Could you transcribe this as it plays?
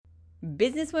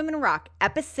Business Women Rock,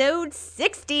 episode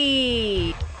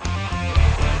 60.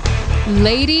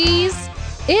 Ladies,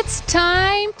 it's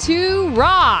time to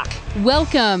rock.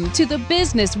 Welcome to the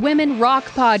Business Women Rock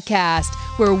podcast,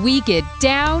 where we get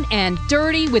down and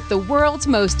dirty with the world's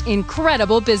most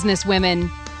incredible businesswomen.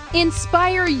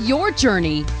 Inspire your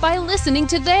journey by listening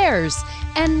to theirs.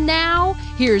 And now,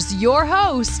 here's your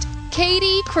host,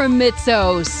 Katie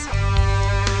Kremitzos.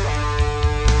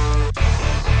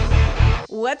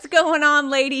 What's going on,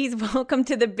 ladies? Welcome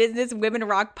to the Business Women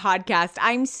Rock podcast.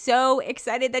 I'm so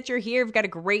excited that you're here. We've got a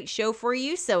great show for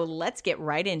you, so let's get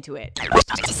right into it.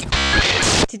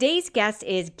 Today's guest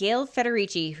is Gail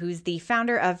Federici, who's the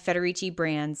founder of Federici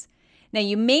Brands. Now,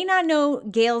 you may not know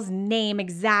Gail's name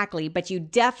exactly, but you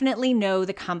definitely know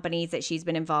the companies that she's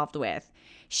been involved with.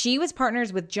 She was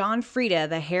partners with John Frieda,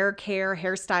 the Haircare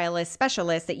hairstylist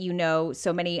specialist that you know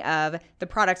so many of the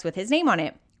products with his name on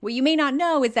it. What you may not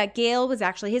know is that Gail was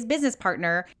actually his business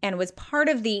partner and was part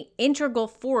of the integral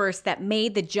force that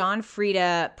made the John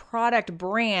Frieda product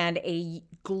brand a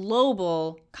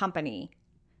global company.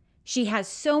 She has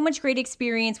so much great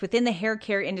experience within the hair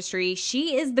care industry.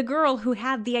 She is the girl who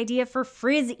had the idea for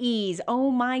Frizz Ease. Oh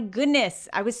my goodness.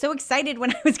 I was so excited when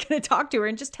I was going to talk to her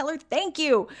and just tell her thank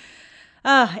you.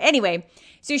 Anyway,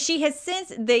 so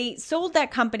they sold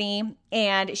that company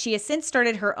and she has since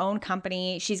started her own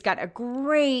company. She's got a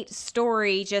great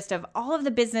story just of all of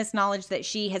the business knowledge that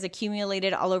she has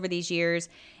accumulated all over these years.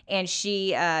 And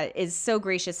she is so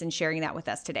gracious in sharing that with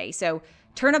us today. So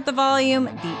turn up the volume.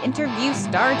 The interview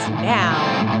starts now.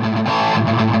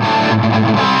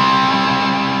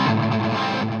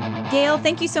 Gail,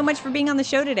 thank you so much for being on the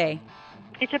show today.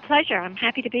 It's a pleasure. I'm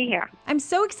happy to be here. I'm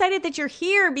so excited that you're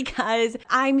here because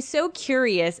I'm so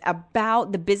curious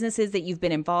about the businesses that you've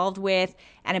been involved with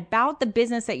and about the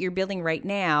business that you're building right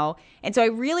now. And so I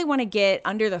really want to get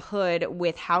under the hood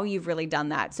with how you've really done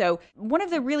that. So one of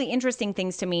the really interesting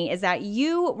things to me is that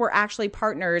you were actually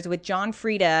partners with John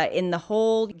Frieda in the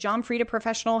whole John Frieda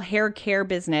professional hair care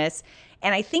business.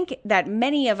 And I think that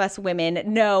many of us women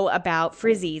know about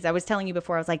Frizzies. I was telling you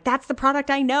before, I was like, that's the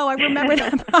product I know. I remember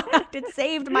that product. It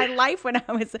saved my life when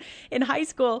I was in high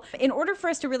school. In order for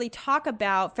us to really talk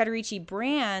about Federici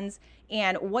Brands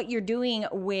and what you're doing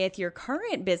with your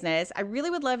current business, I really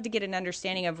would love to get an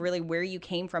understanding of really where you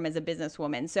came from as a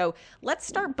businesswoman. So let's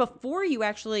start before you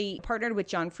actually partnered with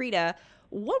John Frieda.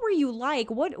 What were you like?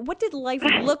 What did life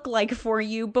look like for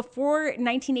you before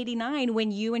 1989 when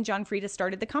you and John Frieda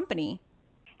started the company?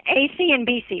 AC and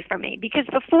BC for me, because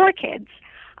before kids,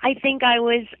 I think I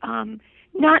was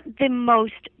not the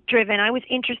most driven. I was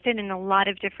interested in a lot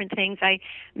of different things. I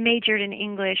majored in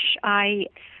English. I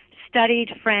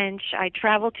studied French. I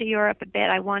traveled to Europe a bit.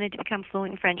 I wanted to become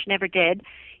fluent in French, never did.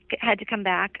 Had to come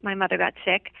back. My mother got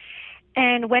sick.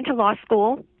 And went to law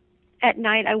school. At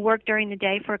night, I worked during the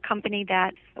day for a company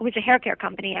that was a hair care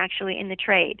company, actually, in the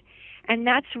trade. And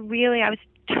that's really, I was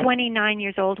 29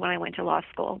 years old when I went to law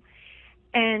school.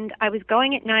 And I was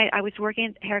going at night. I was working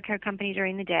at the hair care company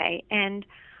during the day. And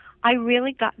I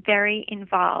really got very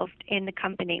involved in the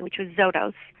company, which was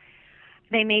Zotos.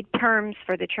 They made perms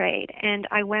for the trade. And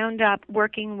I wound up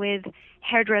working with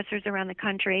hairdressers around the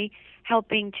country,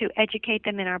 helping to educate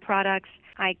them in our products.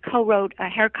 I co-wrote a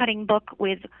haircutting book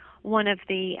with one of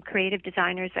the creative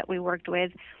designers that we worked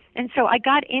with. And so I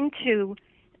got into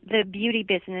the beauty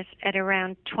business at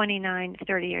around 29,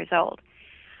 30 years old.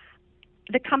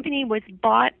 The company was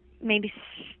bought maybe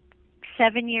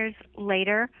 7 years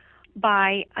later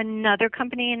by another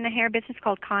company in the hair business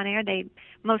called Conair. They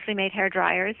mostly made hair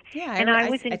dryers. Yeah, and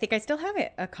I think I still have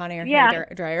it, a Conair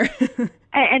hair dryer.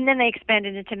 And then they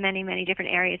expanded into many, many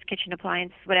different areas, kitchen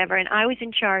appliances, whatever. And I was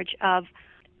in charge of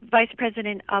Vice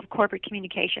President of Corporate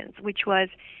Communications, which was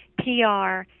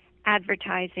PR,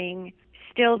 advertising,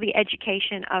 still the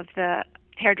education of the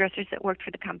hairdressers that worked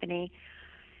for the company.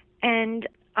 And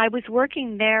I was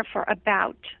working there for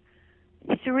about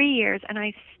 3 years, and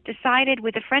I decided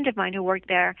with a friend of mine who worked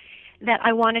there that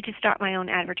I wanted to start my own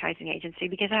advertising agency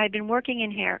because I had been working in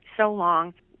hair so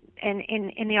long, and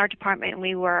in the art department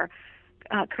we were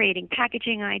creating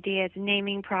packaging ideas,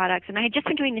 naming products, and I had just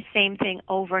been doing the same thing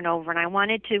over and over, and I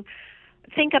wanted to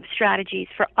think up strategies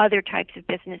for other types of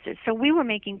businesses. So we were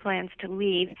making plans to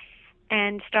leave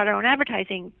and start our own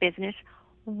advertising business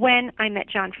when I met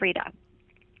John Frieda.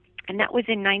 And that was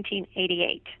in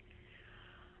 1988.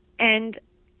 And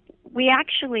we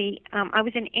actually, I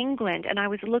was in England, and I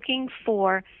was looking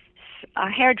for a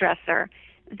hairdresser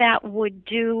that would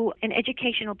do an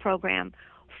educational program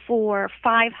for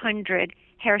 500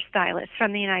 hairstylists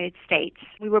from the United States.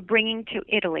 We were bringing to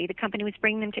Italy, the company was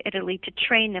bringing them to Italy to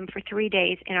train them for 3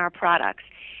 days in our products.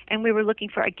 And we were looking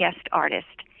for a guest artist.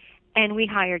 And we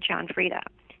hired John Frieda.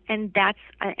 And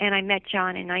I met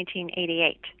John in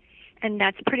 1988. And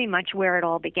that's pretty much where it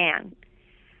all began.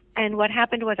 And what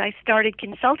happened was I started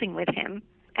consulting with him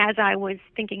as I was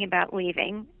thinking about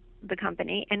leaving the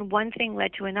company, and one thing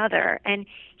led to another. And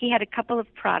he had a couple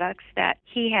of products that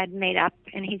he had made up,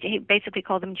 and he basically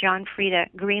called them John Frieda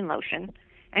Green Lotion.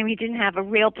 And he didn't have a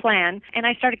real plan. And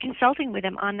I started consulting with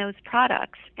him on those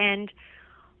products. And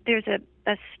there's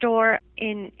a store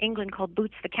in England called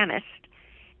Boots the Chemist,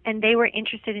 and they were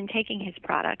interested in taking his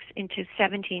products into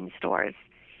 17 stores.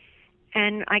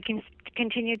 And I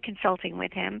continued consulting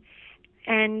with him.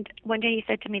 And one day he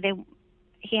said to me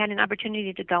he had an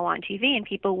opportunity to go on TV, and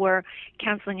people were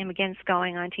counseling him against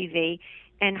going on TV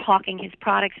and hawking his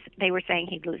products. They were saying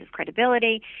he'd lose his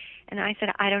credibility. And I said,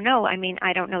 I don't know. I mean,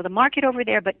 I don't know the market over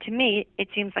there, but to me, it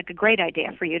seems like a great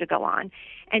idea for you to go on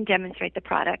and demonstrate the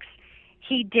products.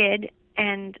 He did,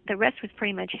 and the rest was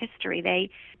pretty much history. They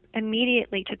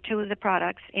immediately took 2 of the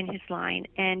products in his line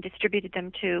and distributed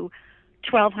them to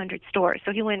 1,200 stores.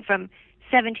 So he went from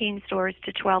 17 stores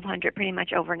to 1,200 pretty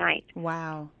much overnight.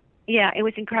 Wow. Yeah, it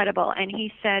was incredible. And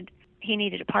he said he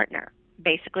needed a partner,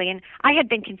 basically. And I had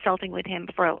been consulting with him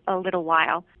for a little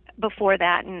while before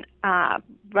that, and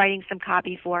writing some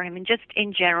copy for him and just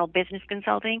in general business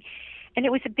consulting. And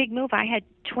it was a big move. I had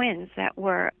twins that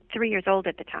were 3 years old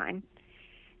at the time.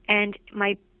 And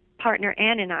my partner,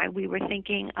 Ann, and I, we were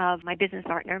thinking of my business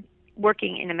partner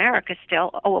working in America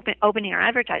still, opening our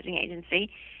advertising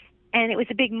agency. And it was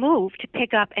a big move to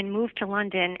pick up and move to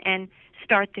London and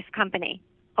start this company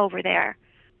over there.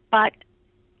 But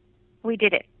we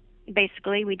did it.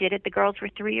 Basically, we did it. The girls were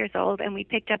 3 years old, and we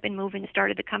picked up and moved and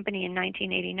started the company in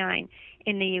 1989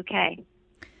 in the UK.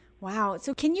 Wow.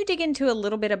 So can you dig into a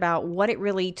little bit about what it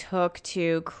really took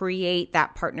to create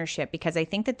that partnership? Because I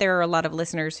think that there are a lot of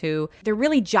listeners who they're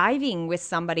really jiving with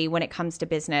somebody when it comes to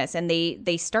business, and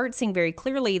they start seeing very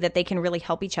clearly that they can really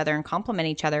help each other and complement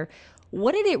each other.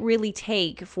 What did it really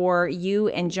take for you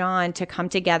and John to come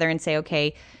together and say,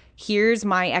 okay, here's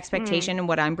my expectation and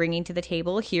what I'm bringing to the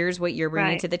table. Here's what you're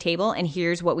bringing to the table. And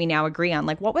here's what we now agree on.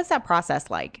 Like, what was that process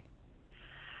like?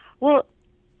 Well,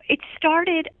 it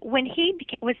started when he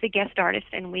was the guest artist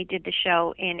and we did the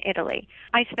show in Italy.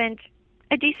 I spent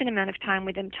a decent amount of time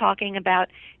with him talking about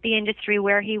the industry,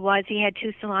 where he was. He had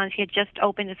 2 salons. He had just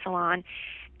opened a salon.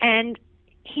 And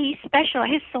his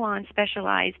salon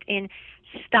specialized in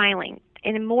styling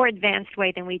in a more advanced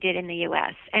way than we did in the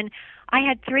U.S. And I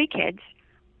had 2 kids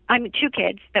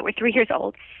that were 3 years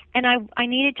old, and I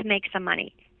needed to make some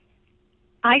money.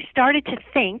 I started to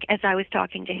think, as I was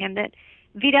talking to him, that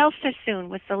Vidal Sassoon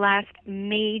was the last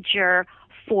major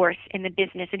force in the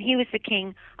business, and he was the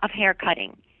king of hair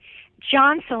cutting.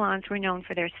 John's salons were known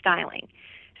for their styling.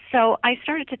 So I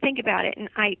started to think about it, and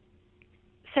I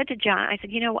said to John, I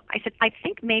said, I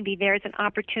think maybe there's an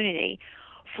opportunity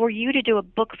for you to do a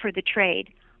book for the trade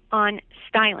on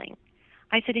styling.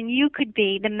 I said, and you could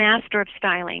be the master of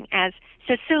styling as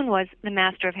Sassoon was the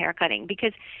master of hair cutting,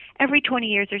 because every 20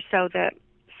 years or so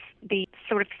the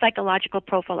sort of psychological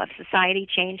profile of society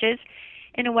changes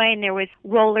in a way, and there was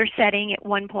roller setting at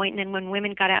one point, and then when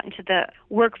women got out into the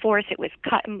workforce, it was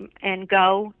cut and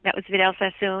go. That was Vidal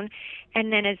Sassoon.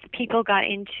 And then as people got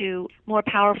into more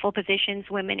powerful positions,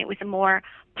 women, it was a more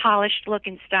polished look,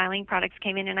 and styling products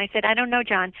came in. And I said, I don't know,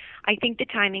 John, I think the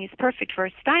timing is perfect for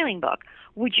a styling book.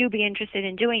 Would you be interested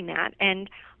in doing that? And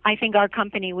I think our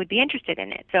company would be interested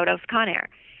in it, Sotos Conair.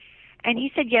 And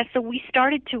he said yes, so we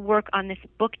started to work on this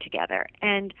book together,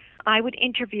 and I would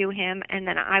interview him, and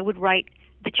then I would write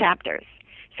the chapters.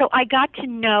 So I got to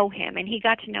know him, and he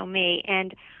got to know me,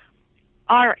 and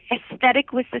our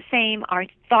aesthetic was the same, our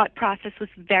thought process was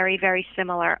very, very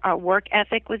similar, our work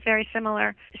ethic was very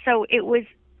similar. So it was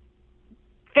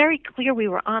very clear we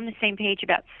were on the same page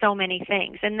about so many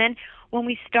things. And then when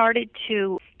we started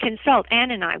to consult, Ann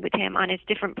and I, with him on his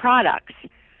different products,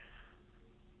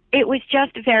 it was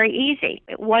just very easy.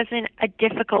 It wasn't a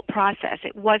difficult process.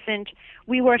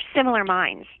 We were of similar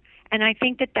minds. And I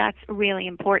think that that's really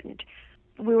important.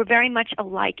 We were very much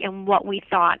alike in what we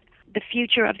thought the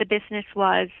future of the business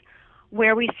was,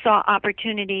 where we saw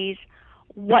opportunities,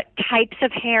 what types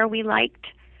of hair we liked.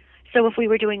 So if we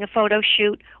were doing a photo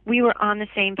shoot, we were on the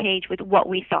same page with what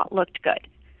we thought looked good.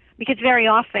 Because very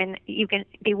often you can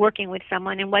be working with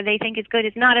someone and what they think is good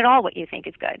is not at all what you think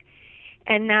is good.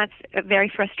 And that's a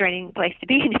very frustrating place to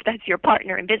be if that's your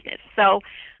partner in business. So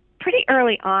pretty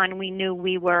early on, we knew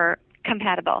we were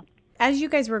compatible. As you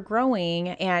guys were growing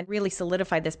and really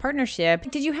solidified this partnership,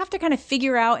 did you have to kind of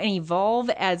figure out and evolve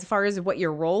as far as what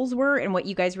your roles were and what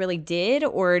you guys really did?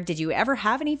 Or did you ever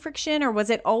have any friction? Or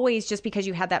was it always just because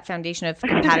you had that foundation of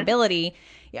compatibility?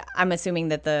 Yeah, I'm assuming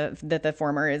that the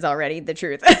former is already the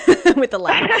truth with the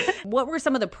laugh. What were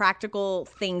some of the practical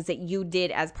things that you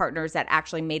did as partners that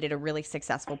actually made it a really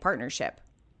successful partnership?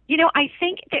 I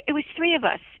think that it was three of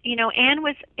us. Anne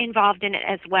was involved in it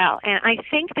as well. And I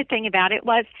think the thing about it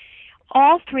was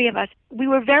all three of us, we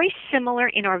were very similar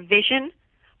in our vision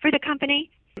for the company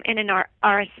and in our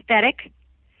aesthetic,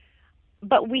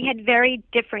 but we had very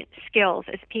different skills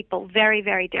as people, very,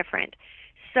 very different.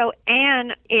 So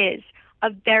Anne is a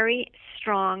very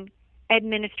strong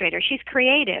administrator. She's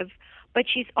creative, but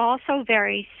she's also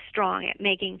very strong at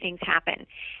making things happen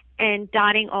and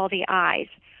dotting all the I's,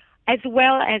 as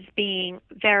well as she's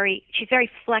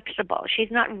very flexible.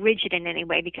 She's not rigid in any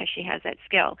way because she has that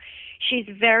skill. She's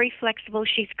very flexible,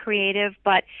 she's creative,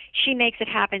 but she makes it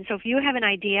happen. So if you have an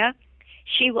idea,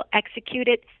 she will execute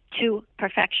it to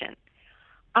perfection.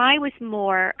 I was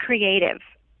more creative,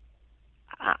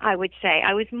 I would say.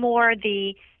 I was more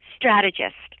the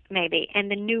strategist, maybe, and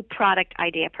the new product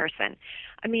idea person.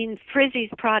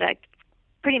 Frizzy's product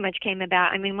pretty much came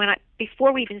about.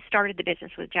 Before we even started the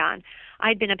business with John,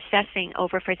 I'd been obsessing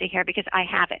over frizzy hair because I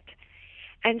have it.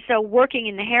 And so working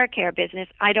in the hair care business,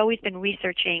 I'd always been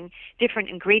researching different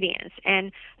ingredients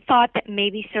and thought that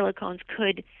maybe silicones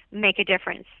could make a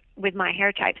difference with my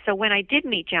hair type. So when I did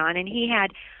meet John and he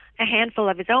had a handful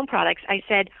of his own products, I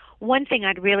said, one thing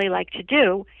I'd really like to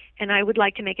do, and I would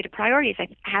like to make it a priority, is I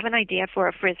have an idea for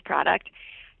a frizz product.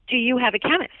 Do you have a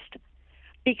chemist?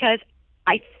 Because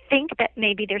I think that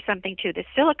maybe there's something to the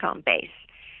silicone base.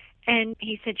 And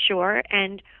he said, sure.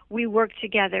 And we worked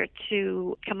together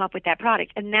to come up with that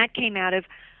product. And that came out of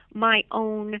my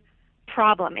own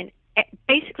problem. And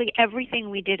basically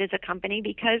everything we did as a company,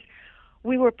 because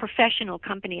we were a professional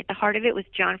company. At the heart of it was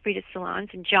John Frieda Salons,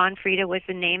 and John Frieda was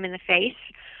the name and the face.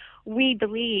 We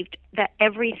believed that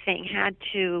everything had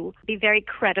to be very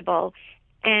credible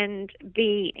and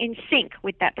be in sync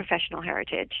with that professional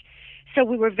heritage. So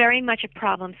we were very much a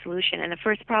problem solution. And the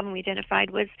first problem we identified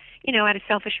was, out of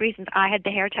selfish reasons, I had the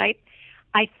hair type.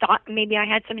 I thought maybe I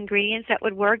had some ingredients that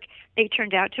would work. They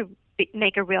turned out to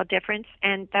make a real difference,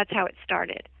 and that's how it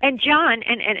started. And John,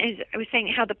 and as I was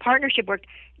saying, how the partnership worked,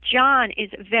 John is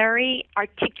very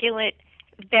articulate,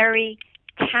 very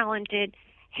talented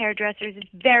hairdresser, is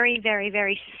very, very,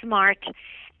 very smart.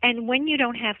 And when you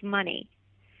don't have money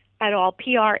at all,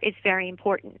 PR is very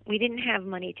important. We didn't have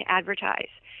money to advertise.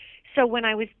 So when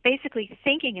I was basically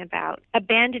thinking about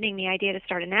abandoning the idea to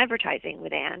start an advertising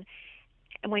with Anne,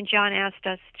 and when John asked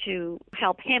us to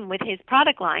help him with his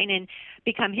product line and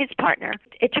become his partner,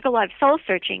 it took a lot of soul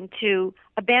searching to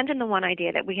abandon the one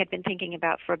idea that we had been thinking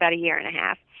about for about a year and a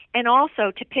half, and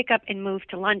also to pick up and move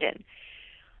to London.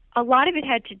 A lot of it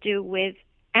had to do with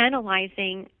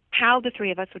analyzing how the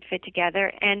three of us would fit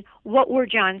together and what were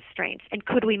John's strengths, and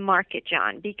could we market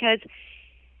John, because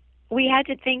we had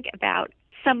to think about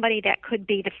somebody that could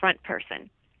be the front person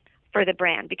for the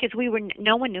brand, because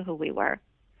no one knew who we were.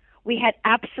 We had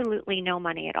absolutely no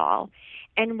money at all.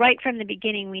 And right from the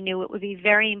beginning, we knew it would be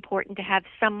very important to have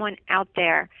someone out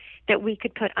there that we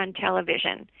could put on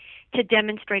television to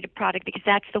demonstrate a product, because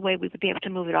that's the way we would be able to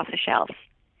move it off the shelves.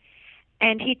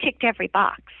 And he ticked every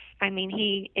box.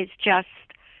 He is just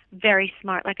very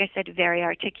smart, like I said, very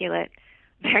articulate,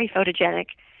 very photogenic,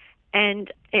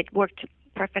 and it worked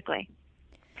perfectly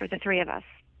for the three of us.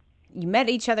 You met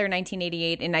each other in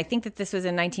 1988, and I think that this was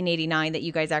in 1989 that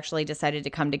you guys actually decided to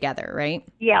come together, right?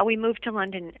 Yeah, we moved to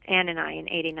London, Anne and I, in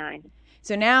 89.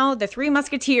 So now the Three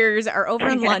Musketeers are over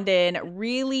in London,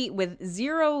 really with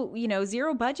zero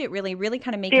budget, really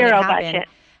kind of making it happen. Budget.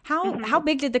 How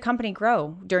big did the company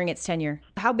grow during its tenure?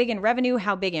 How big in revenue?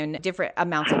 How big in different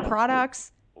amounts of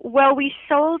products? Well, we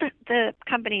sold the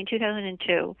company in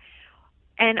 2002,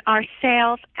 and our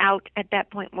sales out at that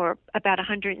point were about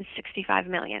 $165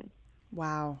 million.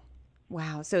 Wow.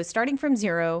 So starting from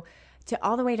zero to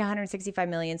all the way to 165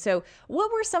 million. So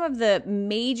what were some of the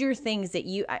major things that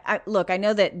I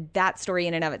know that story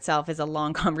in and of itself is a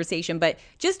long conversation, but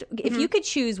just if you could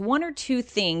choose one or two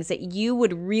things that you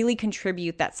would really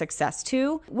contribute that success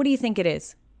to, what do you think it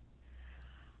is?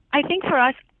 I think for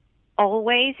us,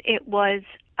 always it was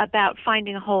about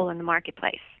finding a hole in the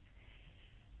marketplace.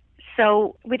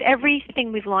 So with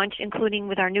everything we've launched, including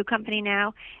with our new company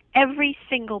now, every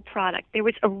single product, there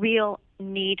was a real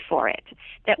need for it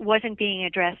that wasn't being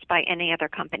addressed by any other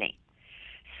company.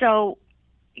 So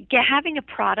having a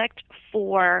product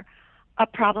for a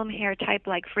problem hair type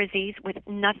like frizzies with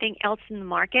nothing else in the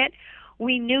market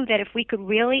we knew that if we could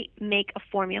really make a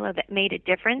formula that made a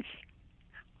difference,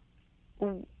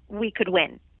 we could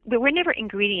win. We were never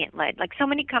ingredient-led. Like so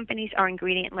many companies are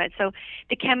ingredient-led. So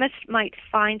the chemist might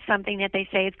find something that they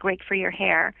say is great for your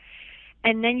hair,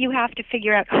 and then you have to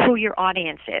figure out who your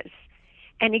audience is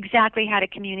and exactly how to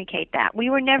communicate that.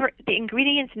 The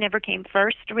ingredients never came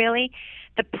first, really.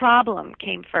 The problem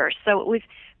came first. So it was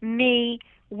me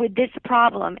with this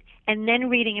problem and then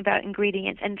reading about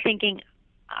ingredients and thinking,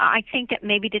 I think that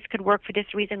maybe this could work for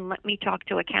this reason. Let me talk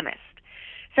to a chemist.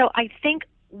 So I think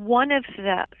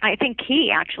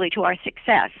key actually to our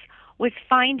success was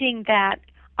finding that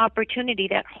opportunity,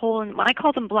 that hole in, I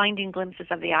call them blinding glimpses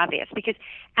of the obvious, because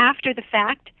after the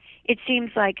fact, it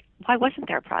seems like, why wasn't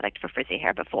there a product for frizzy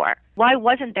hair before? Why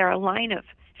wasn't there a line of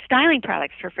styling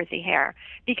products for frizzy hair?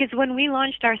 Because when we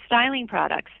launched our styling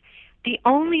products, the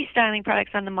only styling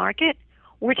products on the market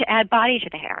were to add body to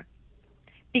the hair.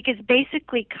 Because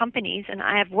basically companies, and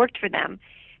I have worked for them,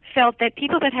 felt that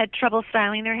people that had trouble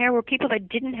styling their hair were people that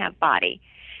didn't have body.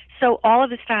 So all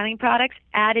of the styling products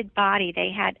added body.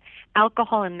 They had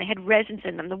alcohol in them. They had resins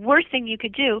in them. The worst thing you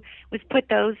could do was put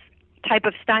those type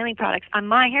of styling products on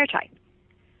my hair type.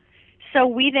 So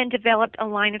we then developed a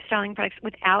line of styling products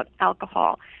without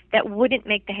alcohol that wouldn't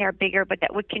make the hair bigger, but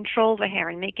that would control the hair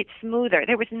and make it smoother.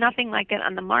 There was nothing like that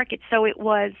on the market, so it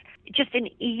was just an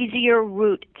easier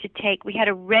route to take. We had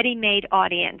a ready-made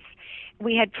audience.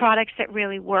 We had products that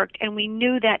really worked, and we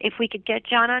knew that if we could get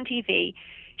John on TV,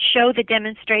 show the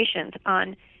demonstrations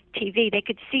on TV, they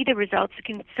could see the results, the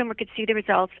consumer could see the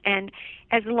results, and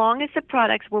as long as the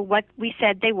products were what we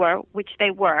said they were, which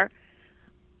they were,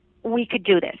 we could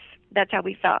do this. That's how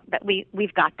we felt, that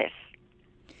we've got this.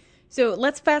 So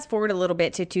let's fast forward a little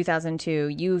bit to 2002.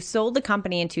 You sold the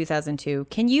company in 2002.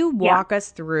 Can you walk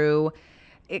us through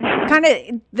kind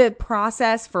of the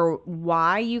process for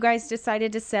why you guys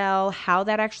decided to sell, how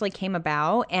that actually came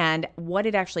about, and what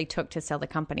it actually took to sell the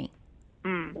company?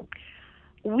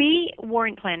 We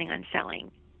weren't planning on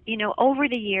selling. You know, over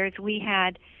the years, we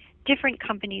had different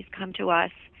companies come to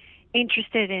us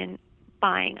interested in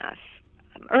buying us.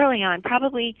 Early on,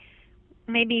 probably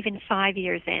maybe even 5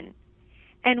 years in.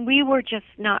 And we were just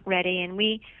not ready, and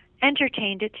we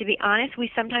entertained it. To be honest,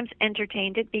 we sometimes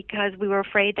entertained it because we were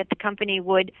afraid that the company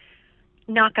would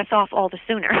knock us off all the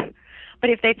sooner. But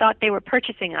if they thought they were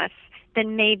purchasing us,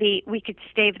 then maybe we could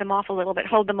stave them off a little bit,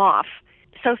 hold them off.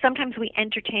 So sometimes we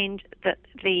entertained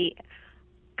the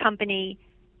company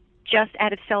just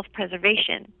out of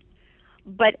self-preservation.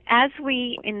 But as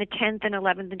we, in the 10th and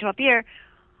 11th and 12th year,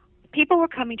 people were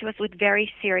coming to us with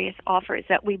very serious offers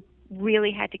that we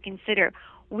really had to consider.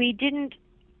 We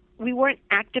weren't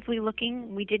actively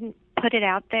looking. We didn't put it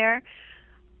out there.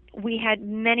 We had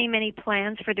many, many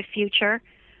plans for the future.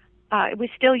 It was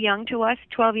still young to us,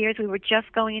 12 years. We were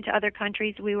just going into other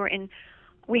countries.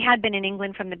 We had been in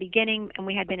England from the beginning, and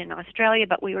we had been in Australia,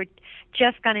 but we were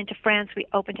just gone into France. We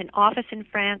opened an office in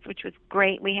France, which was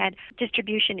great. We had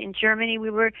distribution in Germany. We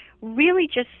were really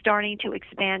just starting to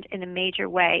expand in a major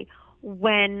way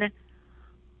when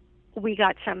we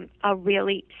got a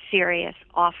really serious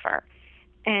offer.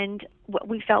 And what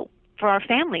we felt for our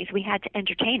families, we had to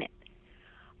entertain it.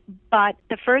 But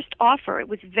the first offer, it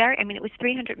was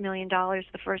 $300 million,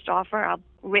 the first offer. I'll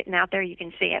written out there, you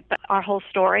can see it, but our whole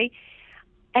story.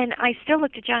 And I still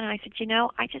looked at John and I said,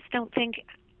 I just don't think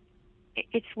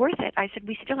it's worth it. I said,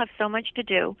 we still have so much to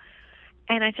do.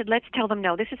 And I said, let's tell them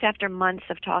no. This is after months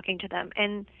of talking to them.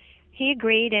 And he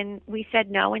agreed, and we said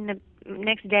no. And the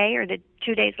next day or the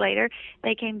 2 days later,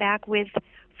 they came back with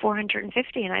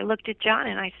 450. And I looked at John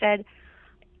and I said,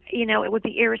 it would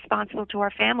be irresponsible to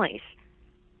our families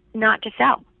not to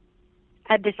sell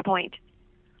at this point.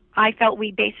 I felt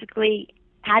we basically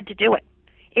had to do it.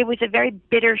 It was a very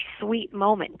bittersweet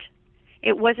moment.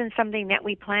 It wasn't something that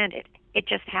we planned. It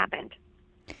just happened.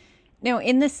 Now,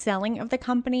 in the selling of the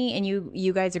company and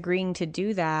you guys agreeing to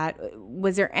do that,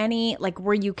 was there any,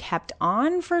 were you kept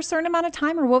on for a certain amount of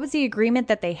time, or what was the agreement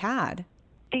that they had?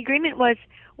 The agreement was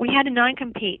we had a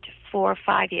non-compete for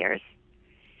 5 years.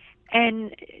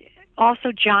 And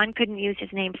also John couldn't use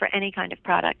his name for any kind of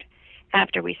product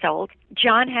after we sold.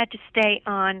 John had to stay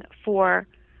on for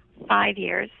 5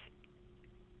 years.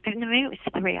 Maybe it was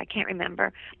 3, I can't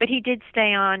remember. But he did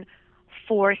stay on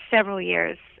for several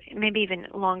years, maybe even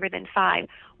longer than 5,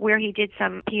 where he did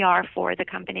some PR for the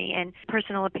company and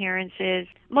personal appearances,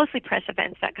 mostly press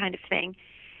events, that kind of thing.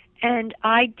 And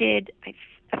I did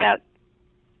about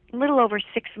a little over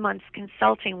 6 months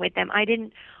consulting with them. I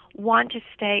didn't want to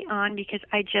stay on because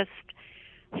I just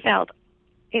felt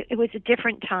it was a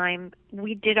different time.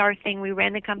 We did our thing. We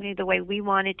ran the company the way we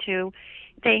wanted to.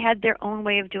 They had their own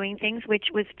way of doing things, which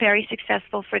was very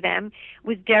successful for them,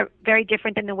 was very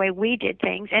different than the way we did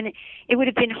things. And it would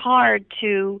have been hard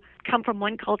to come from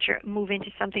one culture, move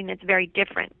into something that's very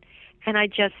different. And I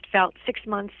just felt 6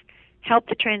 months, help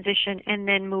the transition, and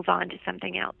then move on to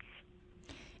something else.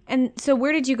 And so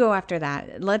where did you go after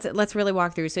that? Let's really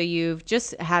walk through. So you've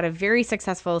just had a very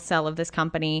successful sell of this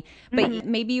company, but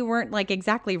maybe you weren't like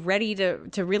exactly ready to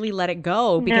really let it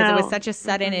go because it was such a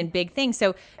sudden and big thing.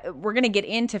 So we're going to get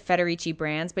into Federici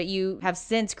brands, but you have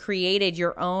since created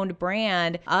your own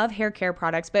brand of hair care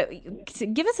products. But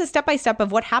give us a step-by-step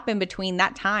of what happened between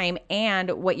that time and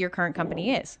what your current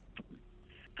company is.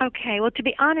 Okay. Well, to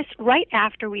be honest, right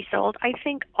after we sold, I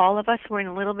think all of us were in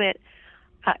a little bit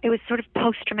it was sort of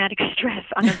post-traumatic stress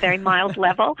on a very mild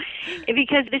level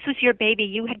because this was your baby.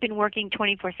 You had been working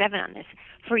 24/7 on this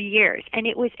for years, and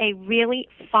it was a really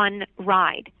fun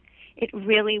ride. It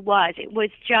really was. It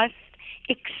was just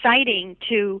exciting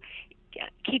to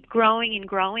keep growing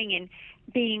and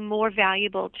being more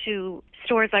valuable to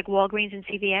stores like Walgreens and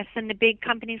CVS than the big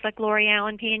companies like L'Oreal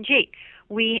and P&G.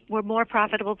 We were more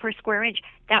profitable per square inch.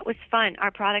 That was fun.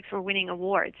 Our products were winning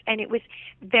awards. And it was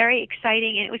very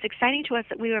exciting. And it was exciting to us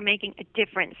that we were making a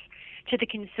difference to the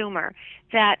consumer.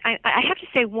 That I have to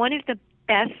say, one of the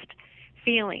best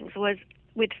feelings was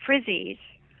with Frizzies.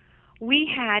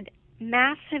 We had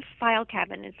massive file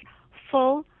cabinets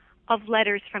full of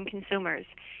letters from consumers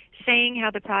saying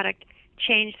how the product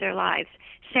changed their lives,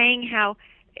 saying how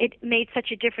it made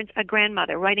such a difference. A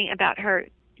grandmother writing about her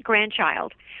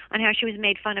grandchild on how she was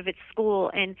made fun of at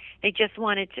school, and they just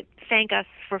wanted to thank us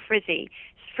for Frizzy.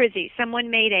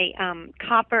 Someone made a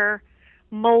copper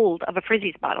mold of a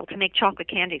Frizzy's bottle to make chocolate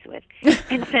candies with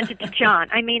and sent it to John.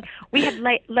 I mean, we had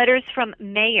letters from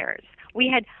mayors. We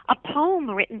had a poem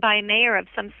written by a mayor of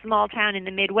some small town in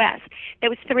the Midwest that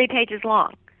was 3 pages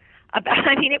long.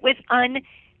 It was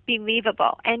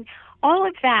unbelievable. And all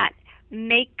of that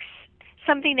makes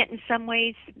something that in some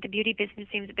ways the beauty business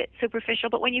seems a bit superficial,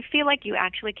 but when you feel like you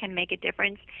actually can make a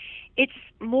difference, it's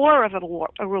more of a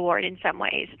reward in some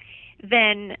ways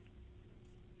than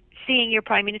seeing your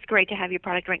product. I mean, it's great to have your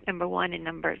product ranked number 1 and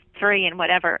number 3 and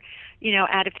whatever,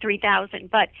 out of 3,000,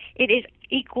 but it is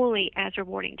equally as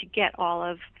rewarding to get all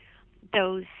of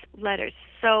those letters.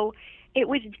 So it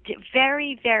was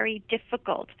very, very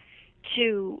difficult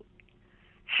to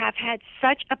have had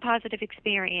such a positive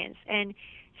experience and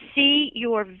see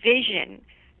your vision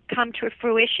come to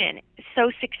fruition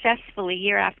so successfully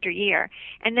year after year,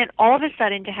 and then all of a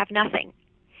sudden to have nothing.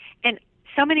 And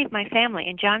so many of my family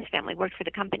and John's family worked for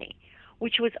the company,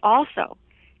 which was also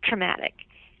traumatic,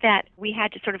 that we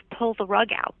had to sort of pull the rug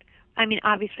out. I mean,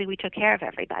 obviously we took care of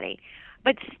everybody,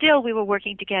 but still we were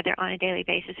working together on a daily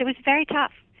basis. It was very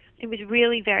tough. It was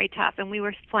really very tough, and we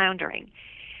were floundering.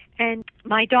 And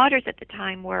my daughters at the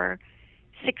time were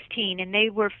 16, and they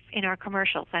were in our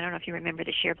commercials. I don't know if you remember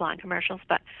the Sheer Blonde commercials,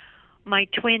 but my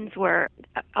twins were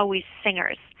always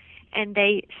singers, and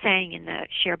they sang in the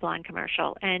Sheer Blonde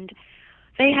commercial. And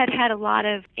they had a lot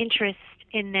of interest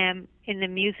in them in the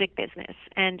music business.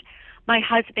 And my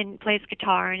husband plays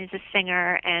guitar and is a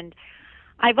singer, and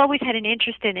I've always had an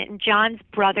interest in it. And John's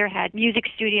brother had music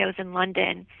studios in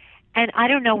London. And I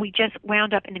don't know, we just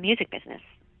wound up in the music business,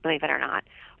 believe it or not,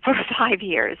 for 5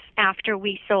 years after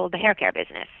we sold the hair care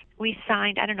business. We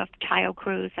signed, I don't know if Tayo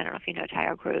Cruz, I don't know if you know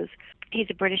Tayo Cruz. He's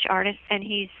a British artist, and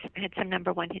he's had some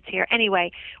number 1 hits here.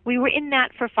 Anyway, we were in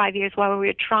that for 5 years while we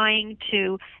were trying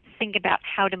to think about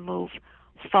how to move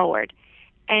forward.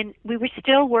 And we were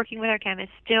still working with our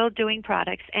chemists, still doing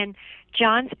products. And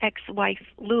John's ex-wife,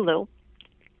 Lulu,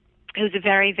 who's a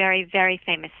very, very, very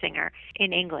famous singer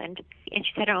in England, and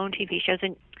she's had her own TV shows,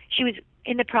 and she was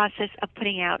in the process of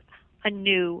putting out a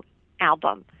new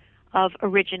album of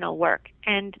original work.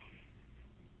 And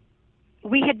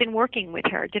we had been working with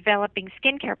her, developing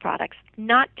skincare products,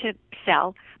 not to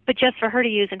sell, but just for her to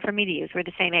use and for me to use. We're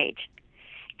the same age.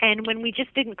 And when we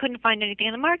just couldn't find anything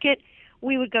on the market,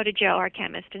 we would go to Joe, our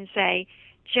chemist, and say,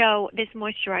 Joe, this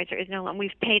moisturizer is no longer,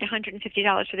 we've paid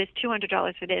 $150 for this,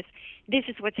 $200 for this. This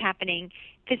is what's happening.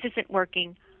 This isn't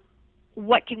working.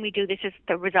 What can we do? This is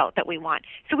the result that we want.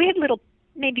 So we had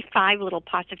maybe 5 little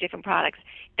pots of different products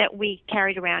that we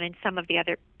carried around, and some of the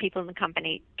other people in the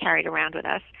company carried around with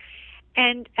us.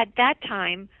 And at that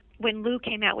time, when Lou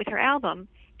came out with her album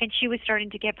and she was starting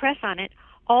to get press on it,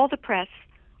 all the press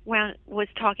was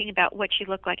talking about what she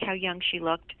looked like, how young she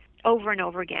looked, over and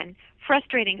over again,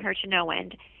 frustrating her to no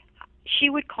end. She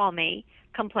would call me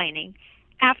complaining.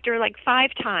 After like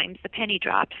 5 times, the penny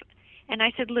dropped. And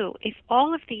I said, Lou, if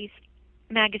all of these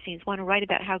magazines want to write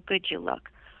about how good you look,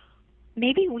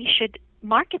 maybe we should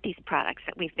market these products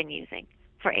that we've been using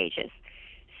for ages.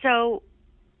 So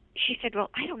she said, well,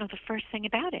 I don't know the first thing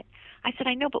about it. I said,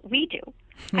 I know, but we do.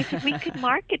 I said, we could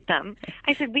market them.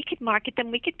 I said, we could market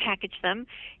them. We could package them.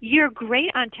 You're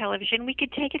great on television. We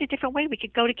could take it a different way. We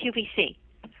could go to QVC.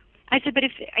 I said, but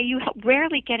if you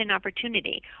rarely get an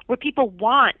opportunity where people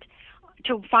want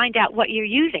to find out what you're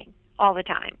using all the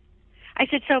time. I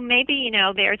said, so maybe,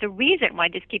 there's a reason why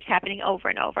this keeps happening over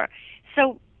and over.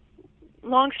 So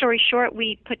long story short,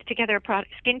 we put together a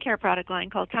skincare product line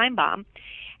called Time Bomb,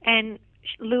 and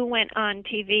Lou went on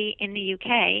TV in the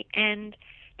UK and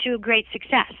to a great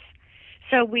success.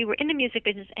 So we were in the music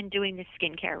business and doing the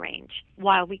skincare range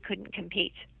while we couldn't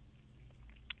compete.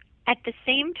 At the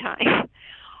same time,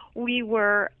 we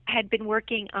had been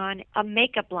working on a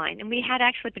makeup line, and we had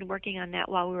actually been working on that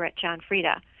while we were at John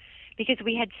Frieda, because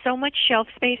we had so much shelf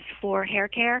space for hair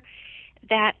care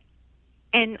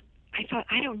and I thought,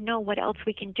 I don't know what else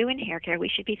we can do in hair care. We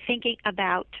should be thinking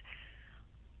about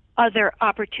other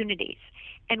opportunities.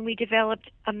 And we developed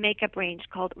a makeup range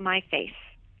called My Face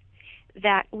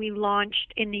that we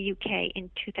launched in the UK in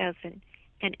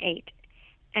 2008.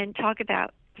 And talk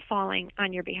about falling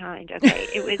on your behind, okay?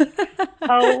 It was,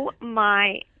 oh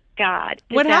my God.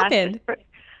 What happened?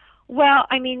 Well,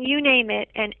 I mean, you name it,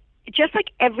 and just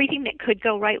like everything that could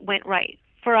go right went right.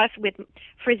 For us with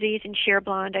Frizzies and Sheer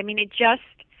Blonde, I mean, it just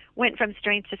went from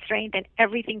strength to strength, and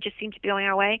everything just seemed to be going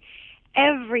our way.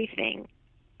 Everything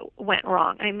went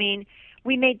wrong. I mean,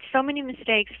 we made so many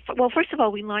mistakes. Well, first of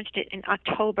all, we launched it in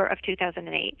October of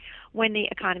 2008 when the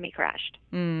economy crashed,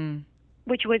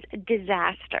 which was a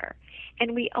disaster.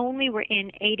 And we only were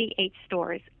in 88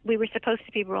 stores. We were supposed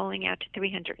to be rolling out to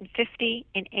 350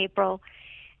 in April,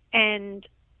 and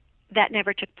that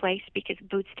never took place because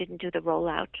Boots didn't do the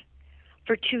rollout.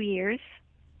 For 2 years,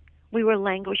 we were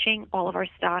languishing, all of our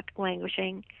stock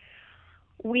languishing.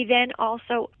 We then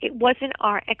also, it wasn't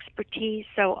our expertise,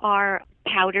 so our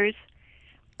powders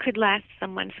could last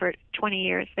someone for 20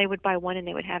 years. They would buy one and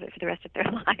they would have it for the rest of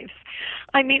their lives.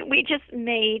 I mean, we just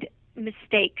made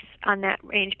mistakes on that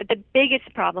range. But the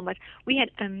biggest problem was we had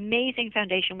amazing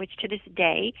foundation, which to this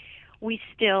day we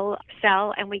still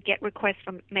sell, and we get requests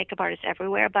from makeup artists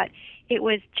everywhere, but it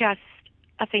was just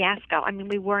a fiasco. I mean,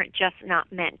 we weren't just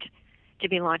not meant to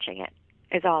be launching it,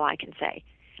 is all I can say,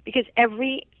 because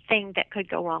everything that could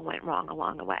go wrong went wrong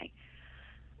along the way.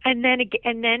 And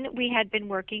then we had been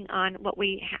working on what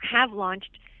we have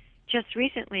launched just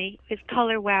recently is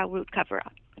Color Wow Root Cover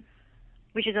Up,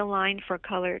 which is a line for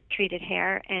color-treated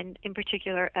hair, and in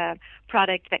particular a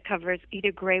product that covers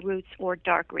either gray roots or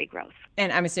dark regrowth.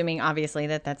 And I'm assuming, obviously,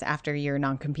 that that's after your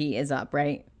non-compete is up,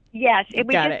 right? Yes,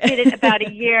 we just did it about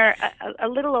a year, a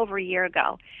little over a year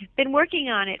ago. Been working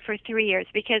on it for 3 years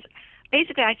because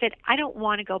basically I said I don't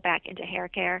want to go back into hair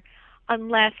care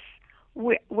unless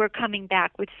we're coming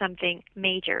back with something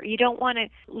major. You don't want to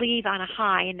leave on a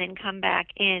high and then come back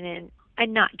in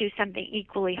and not do something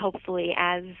equally, hopefully,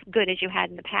 as good as you had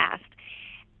in the past.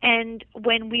 And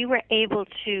when we were able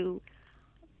to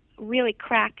really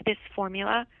crack this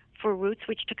formula for roots,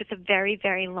 which took us a very,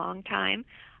 very long time,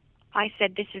 I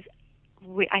said,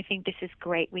 I think this is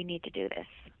great. We need to do this.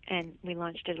 And we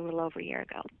launched it a little over a year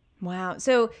ago. Wow.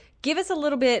 So give us a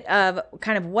little bit of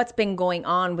kind of what's been going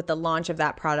on with the launch of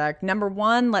that product. Number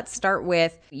one, let's start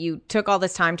with, you took all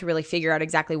this time to really figure out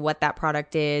exactly what that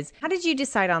product is. How did you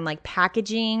decide on like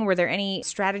packaging? Were there any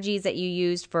strategies that you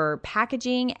used for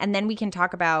packaging? And then we can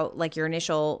talk about like your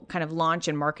initial kind of launch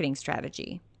and marketing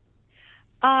strategy.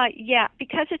 Yeah,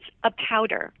 because it's a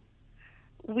powder,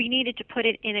 we needed to put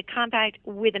it in a compact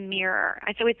with a mirror.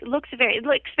 So it looks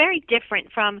very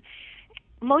different from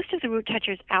most of the root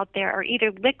touchers out there are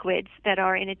either liquids that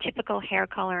are in a typical hair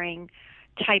coloring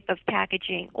type of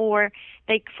packaging, or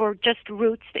for just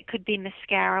roots that could be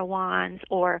mascara wands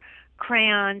or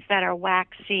crayons that are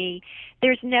waxy.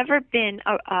 There's never been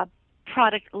a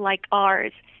product like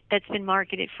ours that's been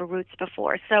marketed for roots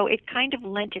before. So it kind of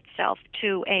lent itself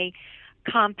to a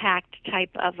compact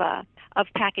type of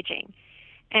packaging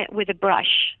with a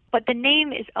brush. But the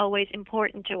name is always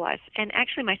important to us. And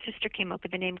actually my sister came up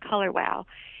with the name Color Wow.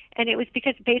 And it was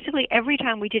because basically every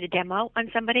time we did a demo on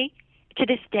somebody, to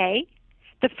this day,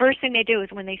 the first thing they do is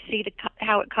when they see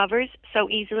how it covers so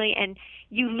easily, and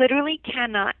you literally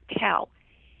cannot tell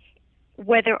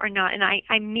whether or not, and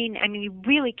I mean you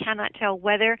really cannot tell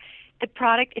whether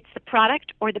it's the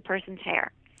product or the person's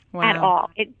hair. Wow. At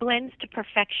all. It blends to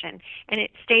perfection, and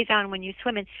it stays on when you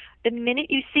swim. And the minute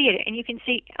you see it, and you can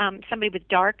see somebody with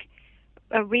dark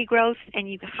regrowth, and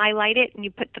you highlight it, and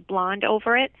you put the blonde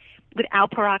over it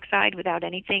without peroxide, without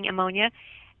anything, ammonia,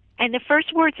 and the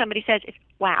first word somebody says is,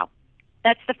 wow.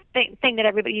 That's the thing that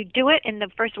everybody, you do it, and the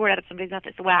first word out of somebody's mouth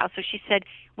is wow. So she said,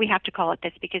 we have to call it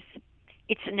this because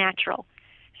it's natural.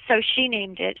 So she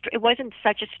named it. It wasn't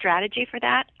such a strategy for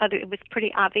that. It was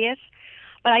pretty obvious.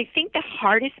 But I think the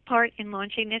hardest part in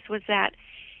launching this was that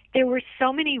there were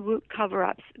so many root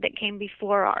cover-ups that came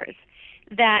before ours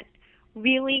that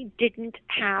really didn't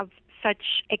have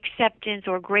such acceptance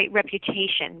or great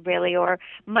reputation, really, or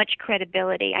much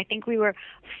credibility. I think we were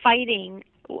fighting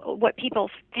what people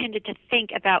tended to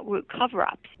think about root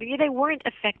cover-ups. They weren't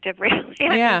effective, really.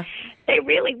 Yeah. They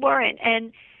really weren't.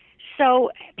 And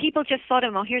so people just thought,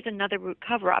 oh, here's another root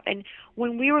cover-up. And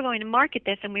when we were going to market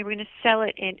this and we were going to sell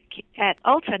it at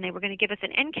Ulta and they were going to give us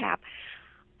an end cap,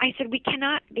 I said, we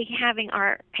cannot be having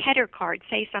our header card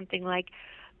say something like,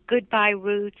 goodbye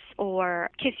roots or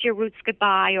kiss your roots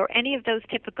goodbye or any of those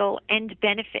typical end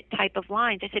benefit type of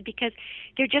lines. I said, because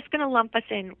they're just going to lump us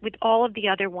in with all of the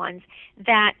other ones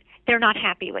that they're not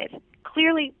happy with.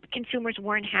 Clearly, consumers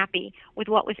weren't happy with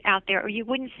what was out there, or you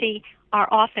wouldn't see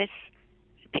our office,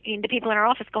 the people in our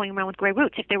office going around with gray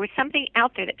roots. If there was something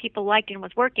out there that people liked and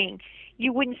was working,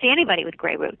 you wouldn't see anybody with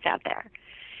gray roots out there.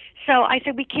 So I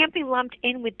said, we can't be lumped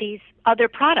in with these other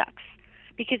products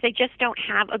because they just don't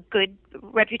have a good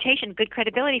reputation, good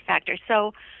credibility factor.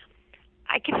 So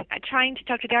I kept trying to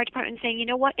talk to the art department and saying, you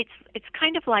know what, it's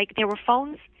kind of like there were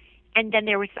phones and then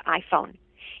there was the iPhone.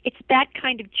 It's that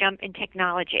kind of jump in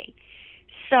technology.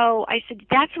 So I said,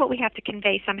 that's what we have to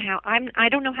convey somehow. I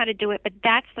don't know how to do it, but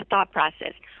that's the thought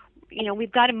process. You know,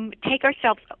 we've got to take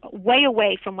ourselves way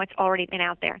away from what's already been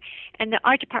out there. And the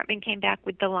art department came back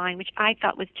with the line, which I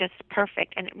thought was just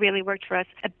perfect, and it really worked for us.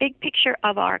 A big picture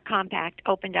of our compact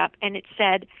opened up, and it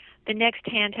said, the next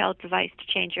handheld device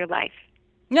to change your life.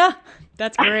 Yeah,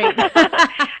 that's great. And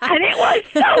it was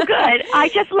so good. I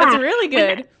just laughed. That's really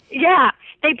good. Yeah.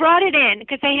 They brought it in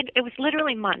because it was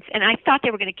literally months, and I thought they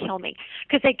were going to kill me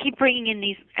because they keep bringing in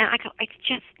these, and I go, it's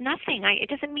just nothing. It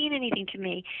doesn't mean anything to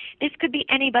me. This could be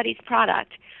anybody's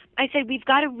product. I said, we've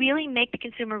got to really make the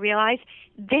consumer realize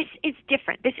this is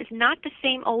different. This is not the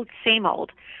same old, same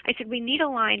old. I said, we need a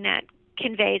line that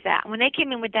conveys that. When they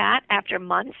came in with that after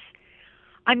months,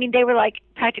 I mean, they were like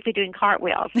practically doing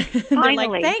cartwheels.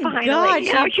 Finally, like, finally. God,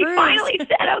 you know, she finally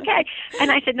said okay.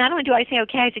 And I said, not only do I say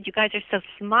okay, I said, you guys are so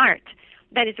smart.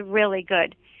 That is really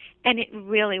good. And it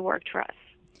really worked for us.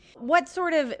 What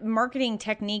sort of marketing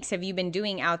techniques have you been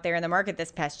doing out there in the market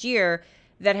this past year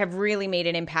that have really made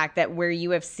an impact, that where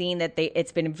you have seen that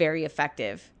it's been very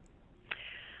effective?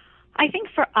 I think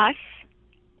for us,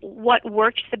 what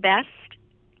works the best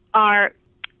are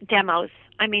demos.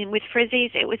 I mean, with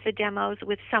Frizzies, it was the demos.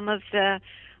 With some of the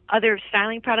other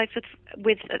styling products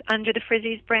with under the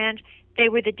Frizzies brand, they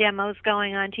were the demos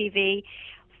going on TV.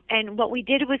 And what we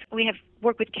did was we have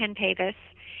worked with Ken Pavis.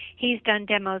 He's done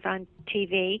demos on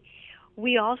TV.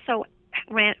 We also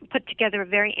put together a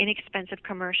very inexpensive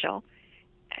commercial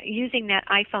using that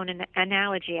iPhone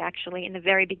analogy, actually, in the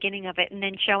very beginning of it, and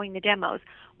then showing the demos,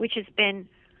 which has been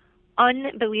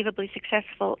unbelievably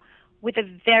successful with a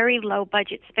very low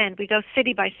budget spend. We go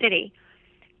city by city.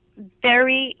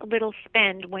 Very little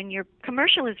spend. When your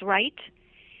commercial is right,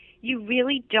 you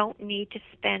really don't need to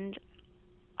spend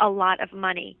a lot of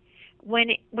money. When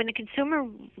the consumer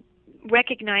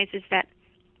recognizes that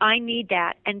I need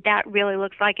that and that really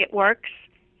looks like it works,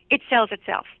 it sells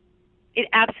itself. It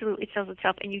absolutely sells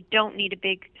itself, and you don't need a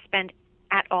big spend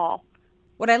at all.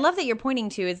 What I love that you're pointing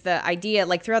to is the idea,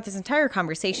 like throughout this entire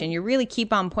conversation, you really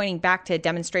keep on pointing back to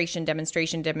demonstration.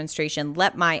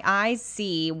 Let my eyes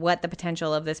see what the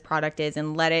potential of this product is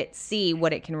and let it see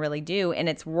what it can really do. And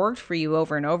it's worked for you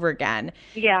over and over again.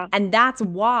 Yeah. And that's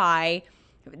why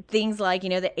things like, the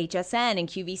HSN and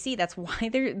QVC, that's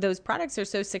why those products are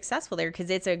so successful there, because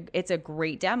it's a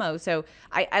great demo. So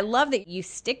I love that you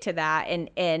stick to that,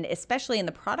 and especially in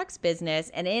the products business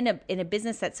and in a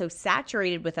business that's so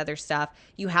saturated with other stuff,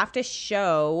 you have to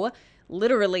show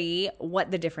literally what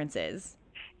the difference is.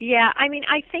 Yeah, I mean,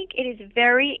 I think it is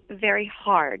very, very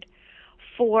hard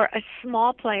for a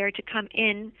small player to come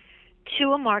in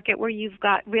to a market where you've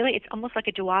got really, it's almost like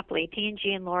a duopoly,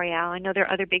 P&G and L'Oreal. I know there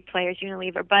are other big players,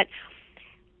 Unilever, but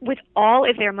with all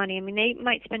of their money, I mean, they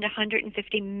might spend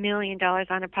 $150 million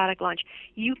on a product launch.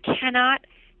 You cannot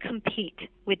compete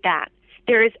with that.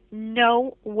 There is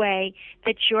no way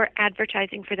that you're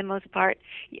advertising, for the most part.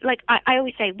 Like I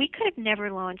always say, we could have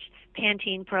never launched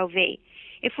Pantene Pro V.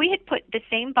 If we had put the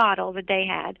same bottle that they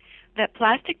had, that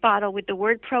plastic bottle with the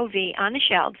word Pro V on the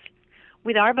shelves,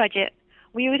 with our budget,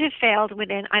 we would have failed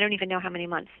within, I don't even know how many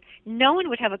months. No one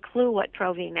would have a clue what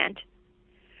Pro V meant.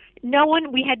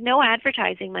 We had no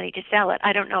advertising money to sell it.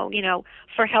 I don't know,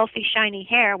 for healthy, shiny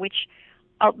hair, which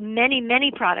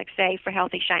many products say for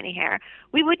healthy, shiny hair,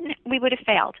 we would have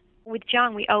failed. With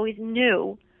John, we always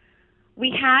knew we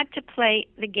had to play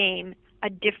the game a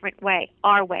different way,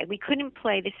 our way. We couldn't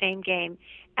play the same game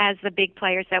as the big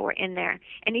players that were in there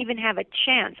and even have a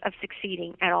chance of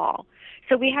succeeding at all.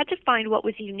 So we had to find what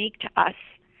was unique to us,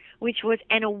 which was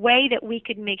in a way that we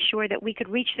could make sure that we could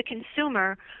reach the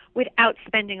consumer without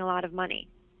spending a lot of money.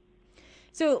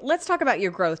 So let's talk about your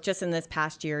growth just in this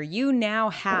past year. You now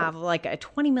have like a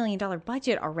 $20 million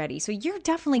budget already. So you're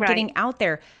definitely getting out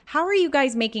there. How are you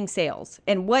guys making sales?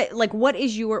 And where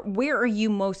are you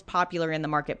most popular in the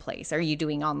marketplace? Are you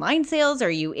doing online sales?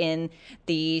 Are you in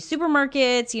the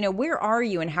supermarkets? Where are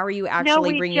you and how are you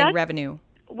actually bringing in revenue?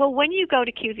 Well, when you go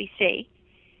to QVC,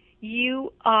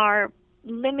 you are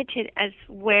limited as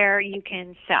where you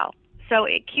can sell. So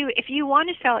if you want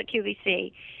to sell at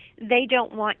QVC, they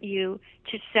don't want you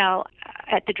to sell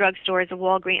at the drugstores, or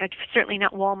Walgreens, certainly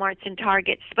not Walmarts and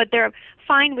Targets, but they're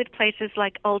fine with places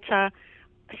like Ulta,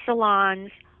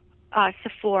 salons,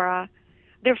 Sephora.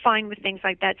 They're fine with things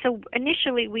like that. So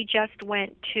initially we just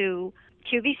went to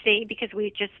QVC because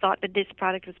we just thought that this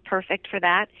product was perfect for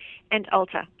that, and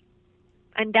Ulta.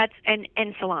 And that's and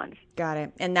salons. Got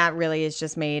it. And that really has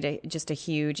just made a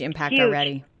huge impact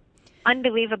already.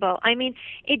 Unbelievable. I mean,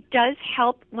 it does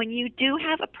help when you do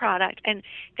have a product, and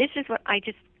this is what I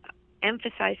just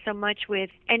emphasize so much with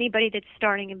anybody that's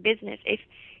starting a business. If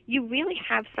you really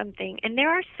have something, and there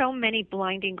are so many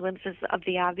blinding glimpses of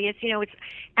the obvious, it's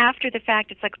after the fact,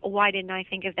 it's like, why didn't I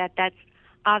think of that? That's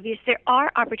obvious. There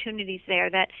are opportunities there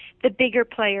that the bigger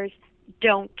players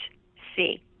don't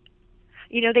see.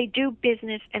 They do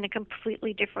business in a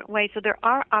completely different way, so there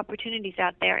are opportunities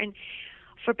out there.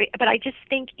 But I just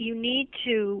think you need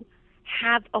to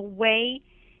have a way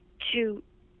to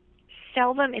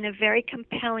sell them in a very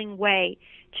compelling way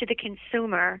to the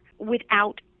consumer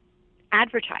without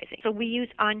advertising. So we use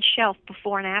on-shelf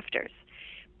before and afters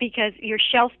because your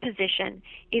shelf position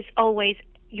is always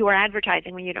your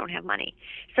advertising when you don't have money.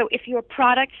 So if your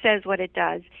product says what it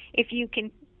does, if you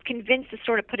can convince to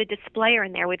sort of put a displayer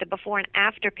in there with a before and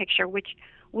after picture, which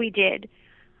we did,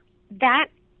 that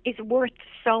is worth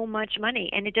so much money,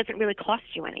 and it doesn't really cost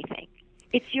you anything.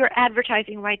 It's your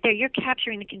advertising right there. You're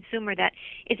capturing the consumer that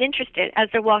is interested as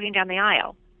they're walking down the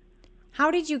aisle. How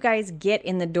did you guys get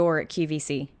in the door at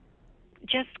QVC?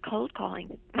 Just cold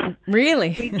calling.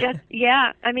 Really?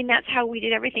 Yeah. I mean, that's how we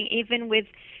did everything. Even with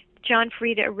John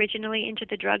Frieda originally into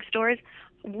the drugstores,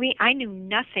 I knew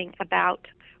nothing about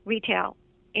retail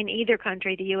in either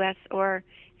country, the U.S. or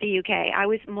the UK. I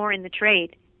was more in the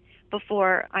trade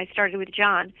before I started with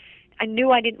John. I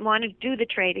knew I didn't want to do the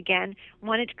trade again,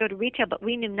 wanted to go to retail, but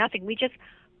we knew nothing. We just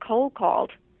cold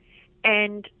called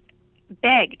and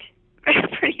begged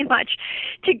pretty much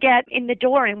to get in the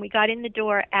door, and we got in the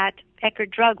door at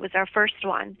Eckerd Drug was our first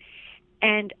one.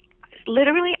 And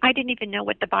literally, I didn't even know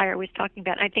what the buyer was talking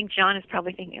about. I think John is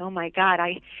probably thinking, oh, my God,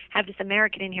 I have this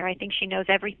American in here. I think she knows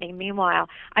everything. Meanwhile,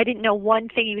 I didn't know one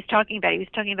thing he was talking about. He was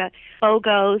talking about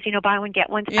BOGOs, buy one, get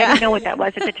one. Yeah. I didn't know what that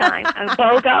was at the time. A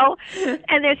BOGO.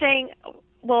 And they're saying,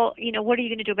 well, what are you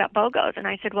going to do about BOGOs? And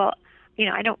I said, well,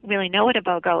 I don't really know what a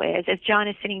BOGO is. As John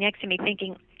is sitting next to me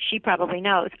thinking she probably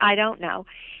knows. I don't know.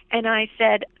 And I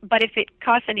said, but if it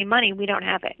costs any money, we don't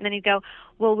have it. And then he'd go,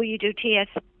 well, will you do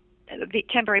the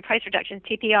temporary price reductions,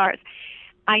 TPRs?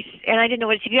 And I didn't know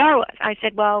what a TPR was. I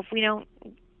said, well, if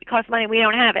it costs money, we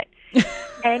don't have it.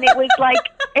 And it was like,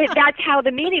 that's how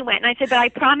the meeting went. And I said, but I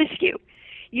promise you,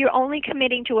 you're only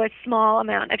committing to a small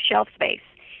amount of shelf space.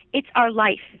 It's our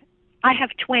life. I have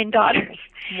twin daughters.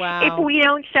 Wow. If we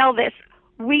don't sell this,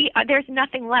 there's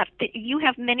nothing left. You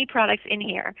have many products in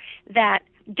here that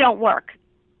don't work.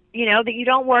 That you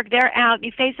don't work, they're out,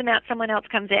 you phase them out, someone else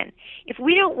comes in. If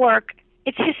we don't work,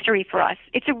 it's history for us.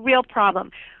 It's a real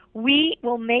problem. We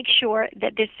will make sure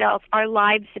that this sells. Our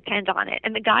lives depend on it.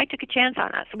 And the guy took a chance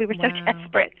on us. We were so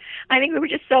desperate. I think we were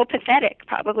just so pathetic,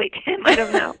 probably, Tim. I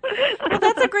don't know. Well,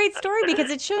 that's a great story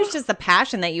because it shows just the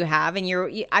passion that you have. And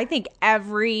I think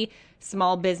every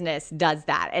small business does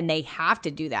that, and they have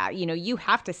to do that. You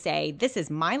have to say, this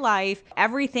is my life.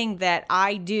 Everything that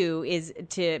I do is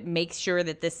to make sure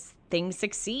that this thing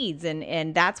succeeds,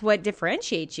 and that's what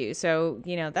differentiates you. So,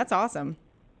 that's awesome.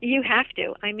 You have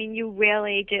to. I mean, you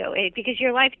really do, because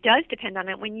your life does depend on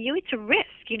it. It's a risk.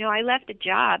 I left a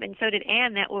job, and so did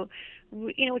Ann. That will,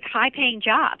 it's a high-paying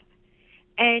job,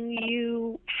 and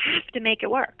you have to make it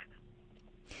work.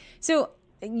 So,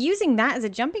 using that as a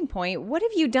jumping point, what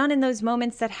have you done in those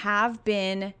moments that have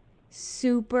been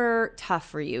super tough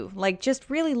for you, like just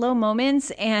really low moments,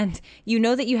 and you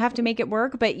know that you have to make it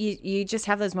work, but you just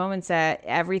have those moments that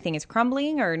everything is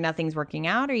crumbling or nothing's working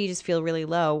out, or you just feel really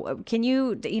low. Can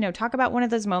you talk about one of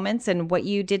those moments and what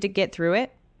you did to get through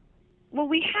it? Well,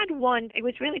 we had one. It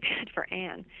was really bad for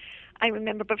Anne, I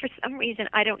remember, but for some reason,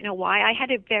 I don't know why, I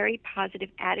had a very positive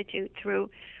attitude through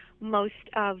most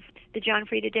of the John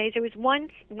Frieda days. There was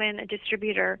once when a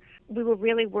distributor, we were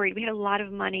really worried. We had a lot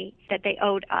of money that they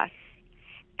owed us.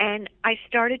 And I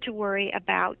started to worry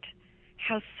about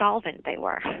how solvent they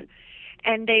were.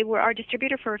 And they were our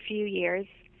distributor for a few years.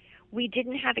 We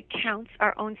didn't have accounts,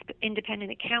 our own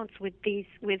independent accounts with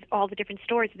all the different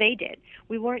stores they did.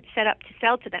 We weren't set up to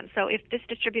sell to them. So if this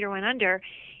distributor went under,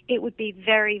 it would be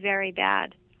very, very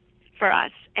bad for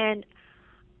us. And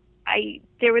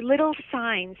there were little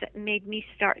signs that made me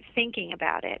start thinking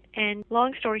about it. And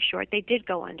long story short, they did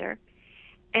go under.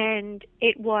 And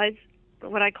it was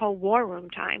what I call war room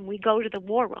time. We go to the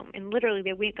war room, and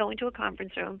literally we go into a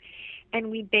conference room,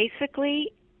 and we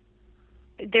basically,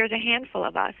 there's a handful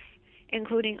of us,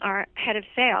 including our head of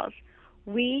sales.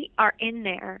 We are in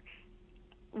there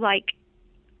like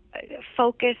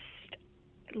focused,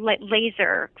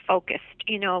 laser focused,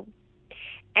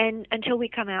 and until we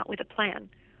come out with a plan,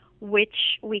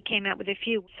 which we came out with a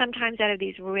few. Sometimes out of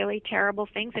these really terrible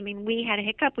things, we had a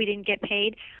hiccup. We didn't get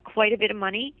paid quite a bit of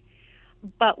money,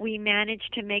 but we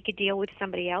managed to make a deal with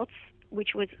somebody else, which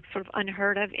was sort of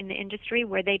unheard of in the industry,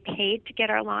 where they paid to get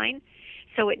our line.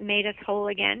 So it made us whole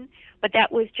again. But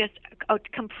that was just a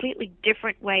completely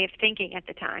different way of thinking at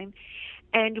the time.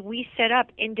 And we set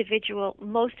up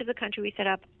most of the country we set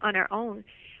up on our own.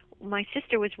 My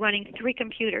sister was running 3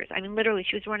 computers. Literally,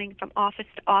 she was running from office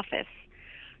to office,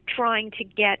 trying to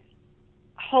get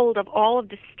hold of all of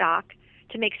the stock,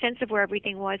 to make sense of where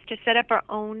everything was, to set up our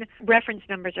own reference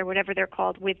numbers or whatever they're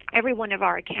called with every one of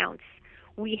our accounts.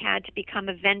 We had to become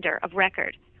a vendor of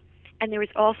record. And there was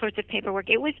all sorts of paperwork.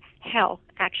 It was hell,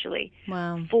 actually,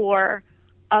 wow, for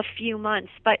a few months.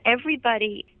 But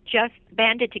everybody just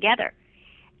banded together.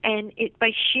 And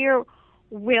by sheer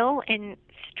will and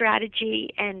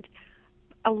strategy and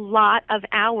a lot of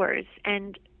hours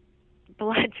and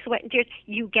blood, sweat, and tears,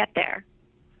 you get there.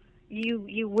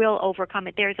 You will overcome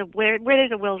it. Where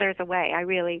there's a will, there's a way.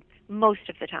 Most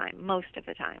of the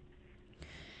time.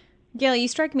 Gail, you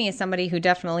strike me as somebody who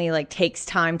definitely takes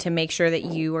time to make sure that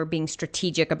you are being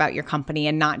strategic about your company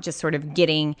and not just sort of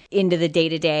getting into the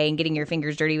day-to-day and getting your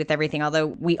fingers dirty with everything, although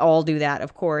we all do that,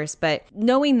 of course. But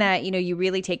knowing that, you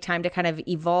really take time to kind of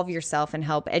evolve yourself and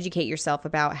help educate yourself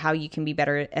about how you can be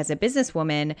better as a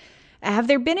businesswoman. Have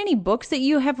there been any books that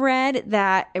you have read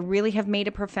that really have made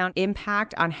a profound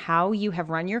impact on how you have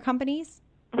run your companies?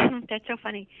 That's so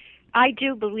funny.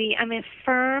 I'm a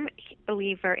firm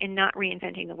believer in not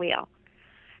reinventing the wheel.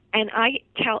 And I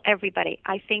tell everybody,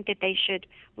 I think that they should,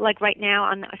 like right now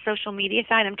on the social media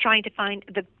side, I'm trying to find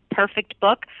the perfect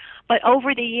book. But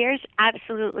over the years,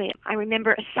 absolutely. I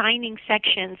remember assigning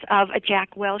sections of a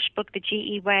Jack Welch book, The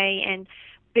GE Way, and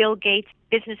Bill Gates'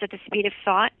 Business at the Speed of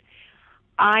Thought.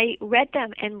 I read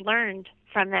them and learned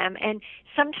from them. And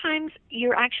sometimes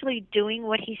you're actually doing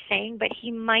what he's saying, but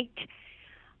he might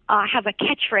have a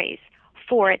catchphrase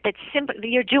for it that's simple.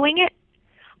 You're doing it,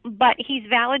 but he's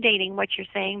validating what you're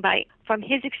saying from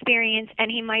his experience,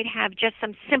 and he might have just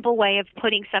some simple way of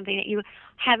putting something that you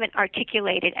haven't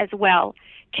articulated as well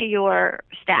to your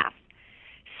staff.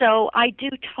 So I do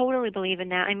totally believe in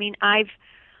that. I've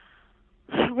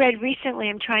read recently,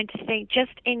 I'm trying to think,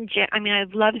 I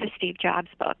love the Steve Jobs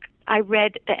book. I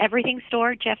read The Everything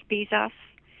Store, Jeff Bezos,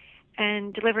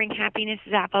 and Delivering Happiness,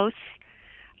 Zappos,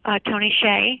 Tony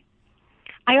Hsieh.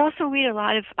 I also read a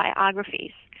lot of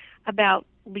biographies about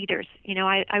leaders.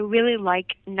 I really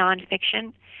like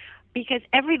nonfiction because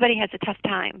everybody has a tough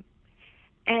time.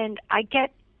 And I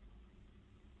get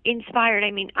inspired.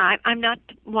 I'm not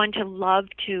one to love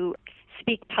to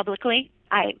speak publicly.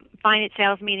 I find at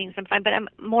sales meetings I'm fine, but I'm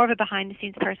more of a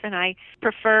behind-the-scenes person. I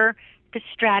prefer the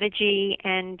strategy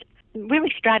and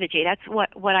really strategy. That's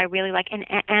what I really like. And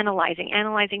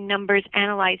analyzing numbers,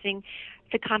 analyzing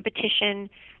the competition,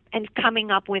 and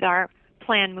coming up with our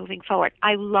plan moving forward.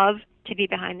 I love to be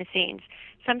behind the scenes.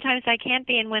 Sometimes I can't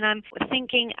be, and when I'm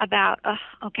thinking about,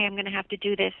 okay, I'm going to have to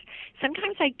do this,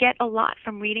 sometimes I get a lot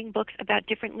from reading books about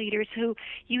different leaders who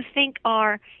you think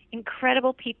are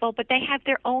incredible people, but they have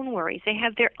their own worries. They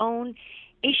have their own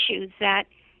issues that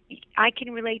I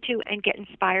can relate to and get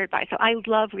inspired by. So I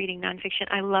love reading nonfiction.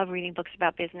 I love reading books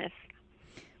about business.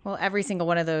 Well, every single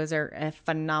one of those are a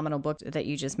phenomenal book that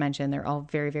you just mentioned. They're all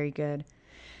very, very good.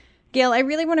 Gail, I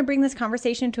really want to bring this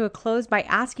conversation to a close by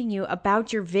asking you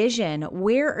about your vision.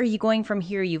 Where are you going from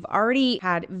here? You've already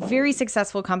had very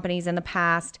successful companies in the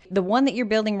past. The one that you're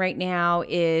building right now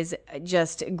is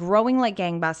just growing like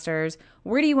gangbusters.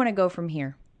 Where do you want to go from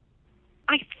here?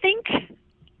 I think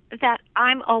that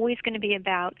I'm always going to be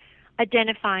about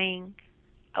identifying.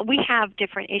 We have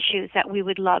different issues that we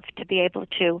would love to be able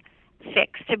to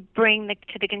fix, to bring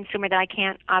to the consumer that I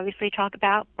can't obviously talk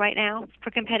about right now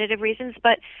for competitive reasons,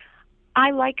 but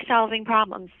I like solving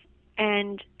problems,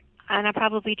 and I'm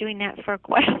probably doing that for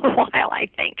quite a while, I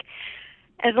think,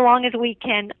 as long as we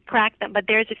can crack them. But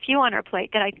there's a few on our plate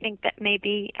that I think that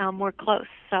maybe we're close,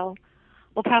 so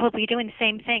we'll probably be doing the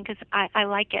same thing because I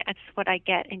like it. That's what I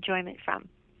get enjoyment from.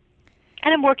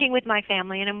 And I'm working with my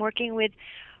family, and I'm working with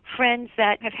friends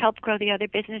that have helped grow the other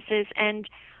businesses, and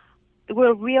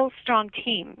we're a real strong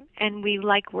team, and we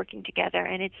like working together,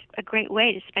 and it's a great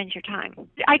way to spend your time.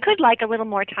 I could like a little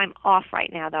more time off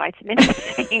right now, though. It's been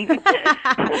insane.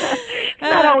 It's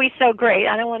not always so great.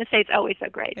 I don't want to say it's always so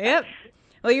great. Yep.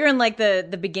 Well, you're in like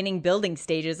the beginning building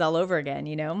stages all over again,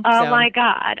 you know? Oh, my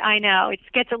God. I know. It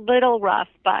gets a little rough,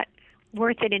 but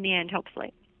worth it in the end,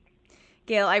 hopefully.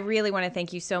 Gail, I really want to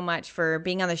thank you so much for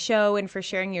being on the show and for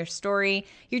sharing your story.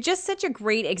 You're just such a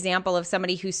great example of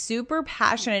somebody who's super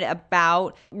passionate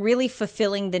about really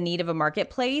fulfilling the need of a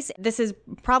marketplace. This has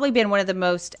probably been one of the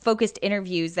most focused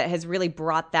interviews that has really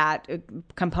brought that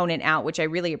component out, which I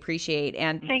really appreciate.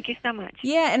 And thank you so much.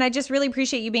 Yeah, and I just really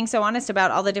appreciate you being so honest about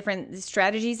all the different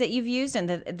strategies that you've used and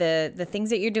the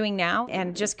things that you're doing now.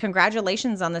 And just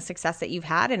congratulations on the success that you've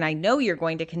had, and I know you're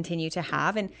going to continue to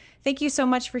have. And thank you so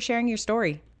much for sharing your story.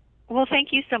 Well,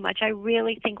 thank you so much. I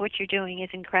really think what you're doing is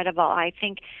incredible. I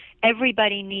think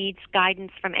everybody needs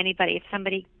guidance from anybody. If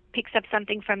somebody picks up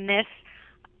something from this,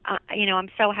 I'm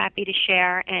so happy to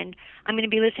share. And I'm going to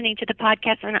be listening to the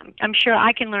podcast, and I'm sure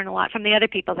I can learn a lot from the other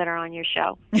people that are on your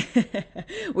show.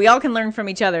 We all can learn from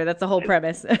each other. That's the whole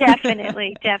premise.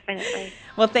 Definitely, definitely.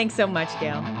 Well, thanks so much,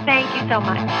 Gail. Thank you so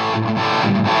much.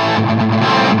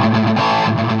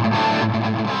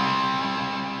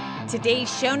 Today's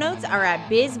show notes are at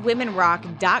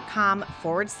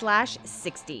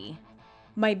bizwomenrock.com/60.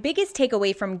 My biggest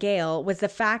takeaway from Gail was the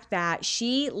fact that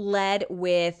she led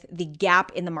with the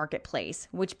gap in the marketplace,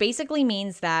 which basically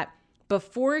means that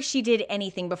before she did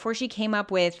anything, before she came up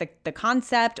with the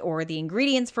concept or the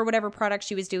ingredients for whatever product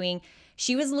she was doing,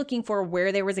 she was looking for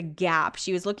where there was a gap.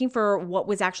 She was looking for what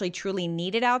was actually truly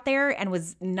needed out there and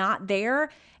was not there.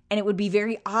 And it would be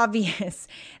very obvious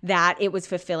that it was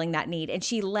fulfilling that need. And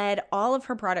she led all of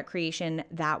her product creation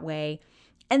that way.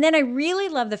 And then I really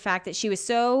love the fact that she was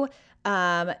so,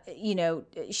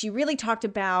 she really talked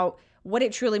about what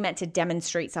it truly meant to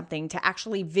demonstrate something, to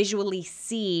actually visually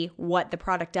see what the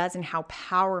product does and how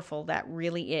powerful that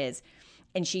really is.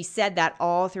 And she said that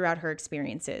all throughout her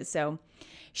experiences. So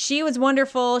she was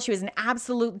wonderful. She was an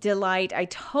absolute delight. I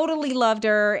totally loved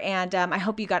her. And I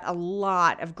hope you got a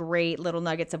lot of great little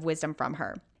nuggets of wisdom from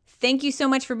her. Thank you so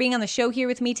much for being on the show here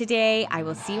with me today. I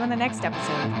will see you on the next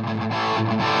episode.